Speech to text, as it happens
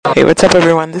Hey, what's up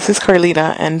everyone? This is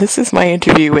Carlita, and this is my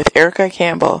interview with Erica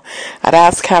Campbell at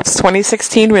ASCAP's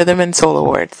 2016 Rhythm and Soul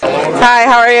Awards. Hi,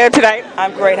 how are you tonight?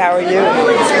 I'm great, how are you?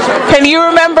 Can you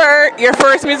remember your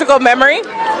first musical memory?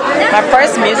 My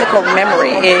first musical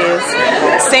memory is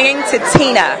singing to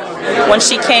Tina when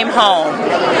she came home,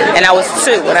 and I was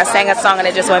 2, and I sang a song and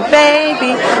it just went,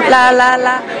 baby, la la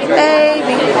la,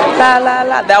 baby, la la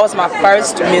la. That was my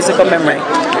first musical memory.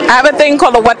 I have a thing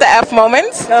called the what the F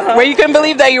moment, where you can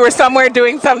believe that you were somewhere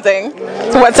doing something.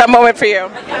 So what's that moment for you?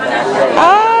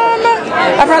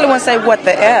 I probably wouldn't say what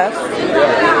the F.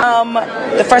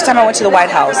 The first time I went to the White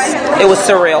House, it was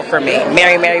surreal for me.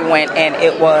 Mary went, and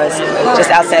it was just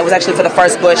outside. It was actually for the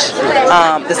first Bush,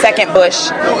 the second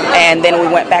Bush, and then we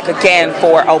went back again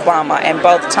for Obama, and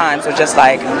both times were just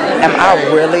like, am I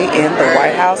really in the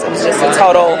White House? It was just a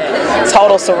total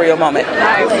surreal moment.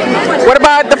 What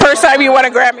about the first time you won a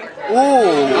Grammy?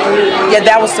 Ooh, yeah,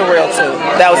 that was surreal too.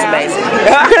 That was amazing.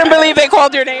 I couldn't believe they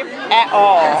called your name. At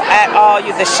all.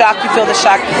 You feel the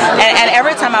shock. And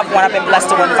every time I've won, I've been blessed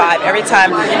to win 5. Every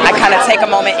time I kind of take a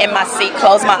moment in my seat,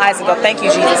 close my eyes and go, thank you,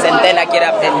 Jesus, and then I get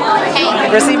up and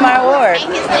receive my award.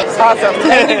 Awesome.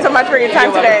 Thank you so much for your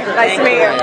time today. Nice to meet you.